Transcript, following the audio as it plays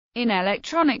In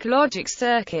electronic logic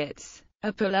circuits,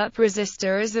 a pull-up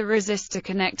resistor is a resistor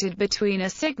connected between a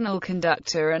signal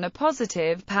conductor and a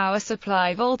positive power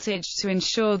supply voltage to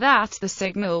ensure that the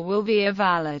signal will be a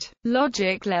valid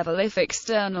logic level if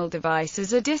external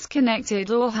devices are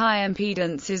disconnected or high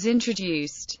impedance is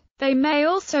introduced. They may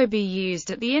also be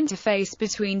used at the interface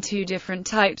between two different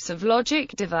types of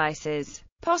logic devices,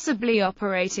 possibly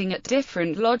operating at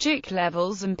different logic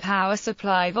levels and power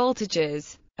supply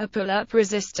voltages. A pull-up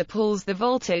resistor pulls the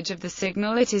voltage of the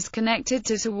signal it is connected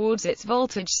to towards its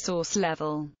voltage source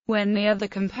level. When the other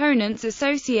components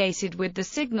associated with the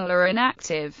signal are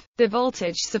inactive, the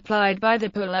voltage supplied by the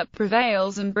pull-up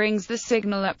prevails and brings the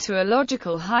signal up to a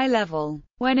logical high level.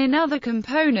 When another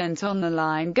component on the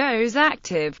line goes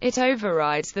active, it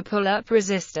overrides the pull-up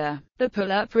resistor. The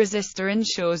pull-up resistor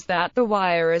ensures that the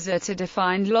wire is at a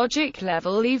defined logic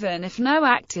level even if no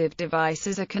active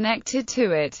devices are connected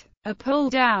to it. A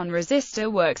pull-down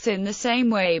resistor works in the same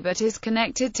way but is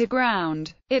connected to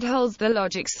ground. It holds the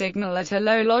logic signal at a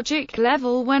low logic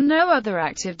level when no other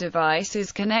active device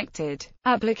is connected.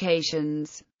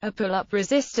 Applications: a pull-up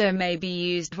resistor may be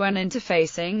used when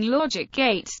interfacing logic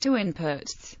gates to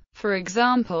inputs. For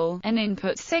example, an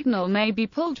input signal may be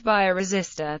pulled by a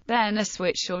resistor, then a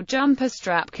switch or jumper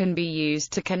strap can be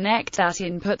used to connect that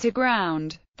input to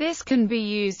ground. This can be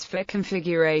used for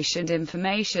configuration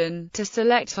information, to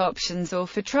select options or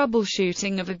for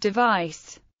troubleshooting of a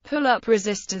device. Pull-up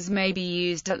resistors may be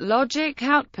used at logic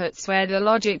outputs where the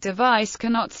logic device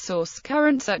cannot source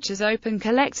current, such as open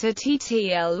collector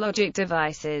TTL logic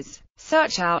devices.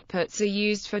 Such outputs are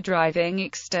used for driving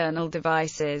external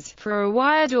devices, for a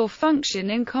wired or function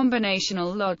in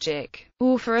combinational logic,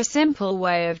 or for a simple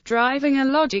way of driving a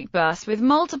logic bus with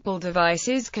multiple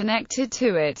devices connected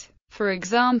to it. For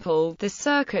example, the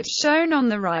circuit shown on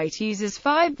the right uses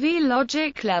 5V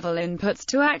logic level inputs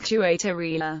to actuate a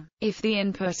relay. If the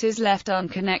input is left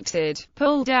unconnected,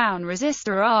 pull-down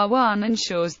resistor R1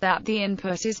 ensures that the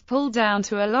input is pulled down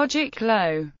to a logic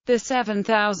low. The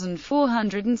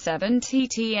 7407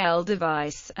 TTL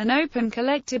device, an open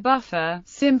collector buffer,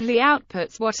 simply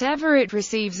outputs whatever it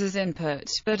receives as input,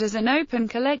 but as an open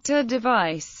collector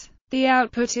device, the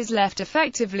output is left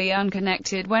effectively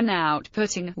unconnected when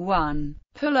outputting. 1.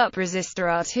 Pull-up resistor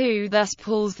R2 thus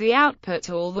pulls the output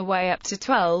all the way up to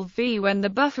 12V when the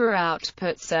buffer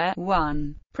outputs a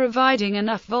 1, providing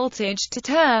enough voltage to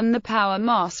turn the power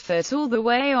MOSFET all the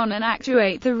way on and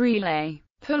actuate the relay.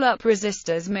 Pull-up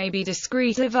resistors may be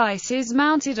discrete devices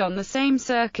mounted on the same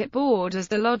circuit board as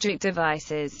the logic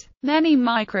devices. Many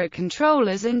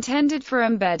microcontrollers intended for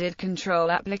embedded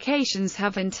control applications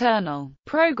have internal,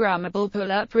 programmable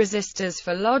pull-up resistors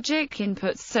for logic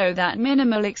inputs so that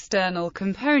minimal external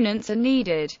components are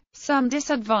needed. Some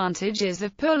disadvantages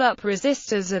of pull-up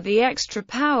resistors are the extra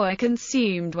power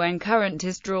consumed when current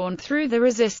is drawn through the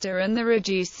resistor and the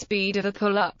reduced speed of a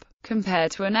pull-up,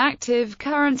 compared to an active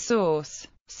current source.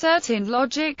 Certain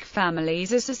logic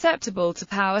families are susceptible to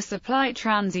power supply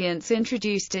transients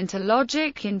introduced into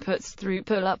logic inputs through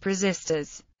pull-up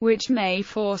resistors, which may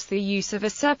force the use of a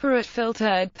separate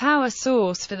filtered power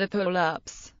source for the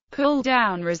pull-ups.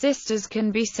 Pull-down resistors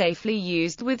can be safely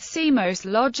used with CMOS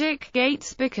logic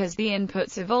gates because the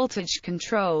inputs are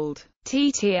voltage-controlled.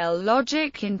 TTL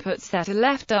logic inputs that are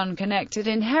left unconnected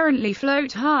inherently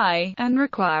float high, and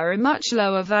require a much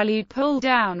lower valued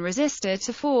pull-down resistor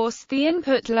to force the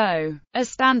input low. A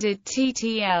standard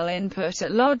TTL input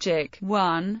at logic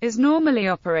 1 is normally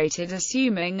operated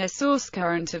assuming a source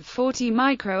current of 40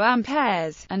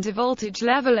 microamperes, and a voltage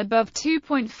level above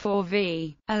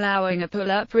 2.4V, allowing a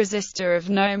pull-up resistor of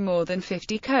no more than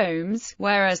 50 ohms,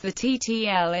 whereas the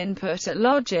TTL input at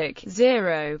logic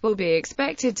 0 will be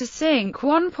expected to sink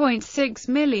 1.6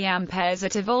 milliamperes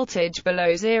at a voltage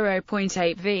below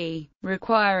 0.8V,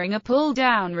 requiring a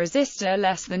pull-down resistor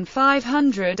less than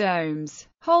 500 ohms.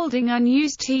 Holding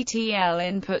unused TTL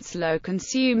inputs low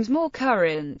consumes more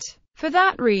current. For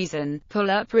that reason,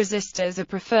 pull-up resistors are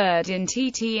preferred in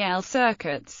TTL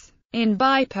circuits. In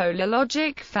bipolar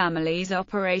logic families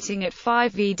operating at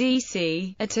 5V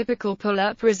DC, a typical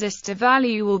pull-up resistor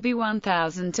value will be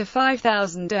 1000 to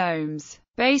 5000 ohms.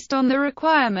 Based on the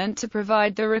requirement to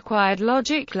provide the required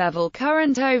logic level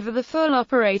current over the full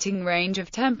operating range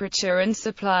of temperature and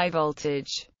supply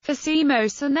voltage. For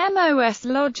CMOS and MOS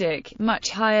logic,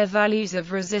 much higher values of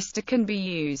resistor can be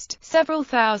used, several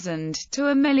thousand to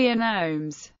a million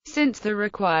ohms, since the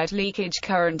required leakage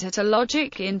current at a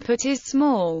logic input is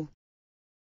small.